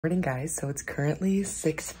Morning guys, so it's currently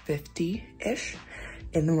 6:50-ish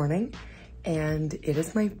in the morning and it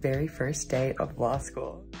is my very first day of law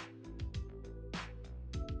school.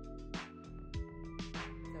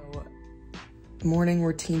 So morning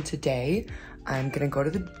routine today, I'm gonna go to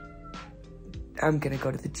the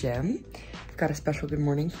gym. I've got a special good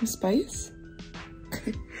morning from Spice.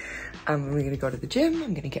 I'm gonna go to the gym,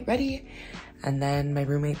 I'm gonna get ready, and then my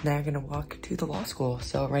roommate and I are gonna walk to the law school.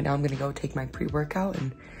 So right now I'm gonna go take my pre-workout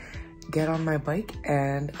and get on my bike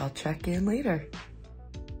and I'll check in later.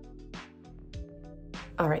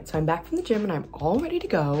 All right, so I'm back from the gym and I'm all ready to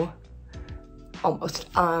go. Almost,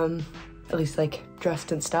 at least like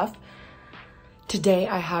dressed and stuff. Today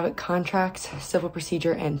I have contracts, civil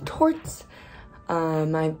procedure, and torts.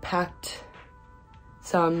 I packed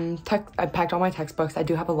all my textbooks. I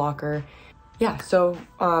do have a locker. Yeah, so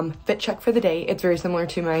fit check for the day. It's very similar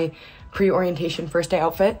to my pre-orientation first day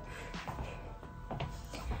outfit.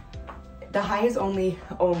 The high is only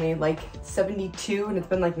like 72 and it's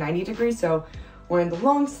been like 90 degrees, so wearing the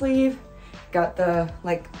long sleeve, got the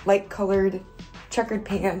like light colored checkered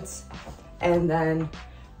pants, and then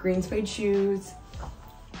green suede shoes.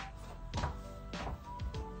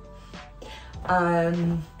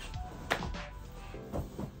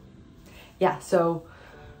 Yeah, so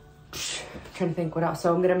trying to think what else.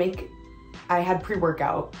 So I had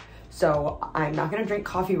pre-workout, so I'm not gonna drink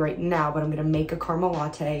coffee right now, but I'm gonna make a caramel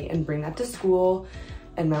latte and bring that to school.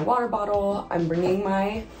 And my water bottle, I'm bringing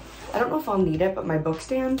I don't know if I'll need it, but my book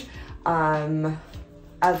stand,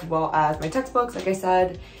 as well as my textbooks, like I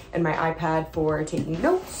said, and my iPad for taking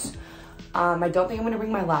notes. I don't think I'm gonna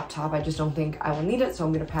bring my laptop. I just don't think I will need it, so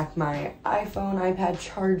I'm gonna pack my iPhone, iPad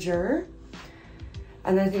charger.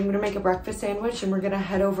 And then I think I'm gonna make a breakfast sandwich and we're gonna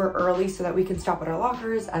head over early so that we can stop at our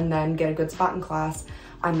lockers and then get a good spot in class.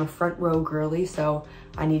 I'm a front row girly, so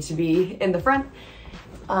I need to be in the front.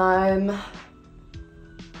 Yeah,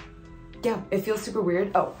 it feels super weird.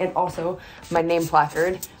 Oh, and also my name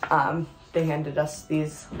placard. They handed us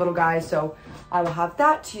these little guys, so I will have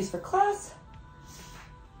that to use for class.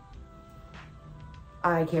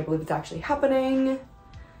 I can't believe it's actually happening.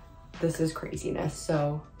 This is craziness,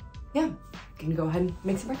 so yeah. Gonna go ahead and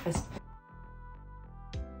make some breakfast.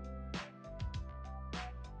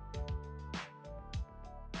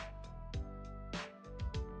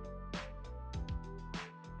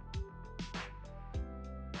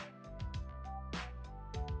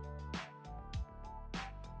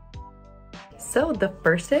 So the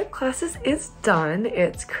first day of classes is done.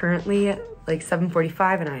 It's currently like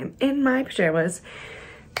 7:45 and I am in my pajamas.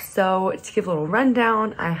 So to give a little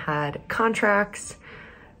rundown, I had contracts,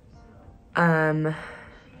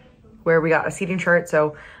 where we got a seating chart,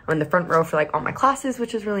 so I'm in the front row for like all my classes,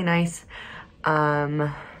 which is really nice.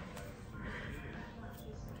 After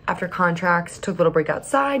contracts, took a little break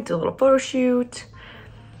outside, did a little photo shoot,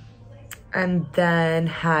 and then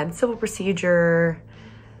had civil procedure,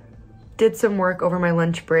 did some work over my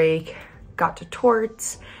lunch break, got to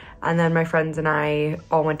torts, and then my friends and I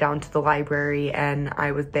all went down to the library and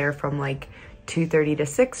I was there from like 2:30 to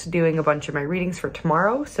 6 doing a bunch of my readings for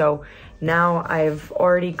tomorrow. So now I've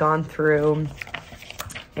already gone through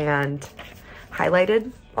and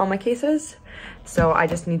highlighted all my cases. So I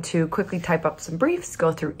just need to quickly type up some briefs,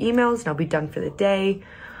 go through emails, and I'll be done for the day.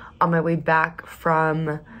 On my way back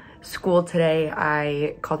from school today,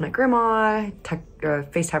 I called my grandma,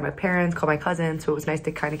 FaceTime my parents, called my cousin, so it was nice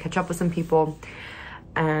to kind of catch up with some people.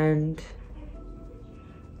 And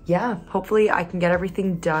yeah, hopefully I can get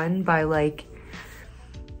everything done by like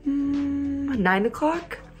 9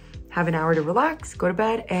 o'clock, have an hour to relax, go to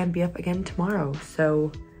bed, and be up again tomorrow.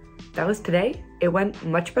 So that was today. It went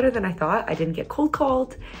much better than I thought. I didn't get cold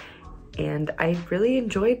called, and I really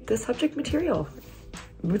enjoyed the subject material.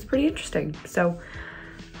 It was pretty interesting. So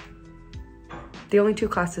the only two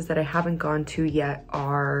classes that I haven't gone to yet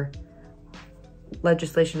are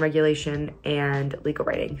legislation, regulation, and legal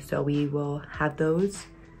writing. So we will have those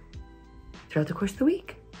throughout the course of the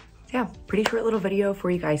week. So yeah, pretty short little video for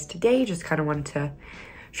you guys today. Just kind of wanted to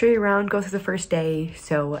show you around, go through the first day.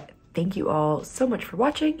 So thank you all so much for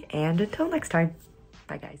watching, and until next time,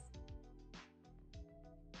 bye guys.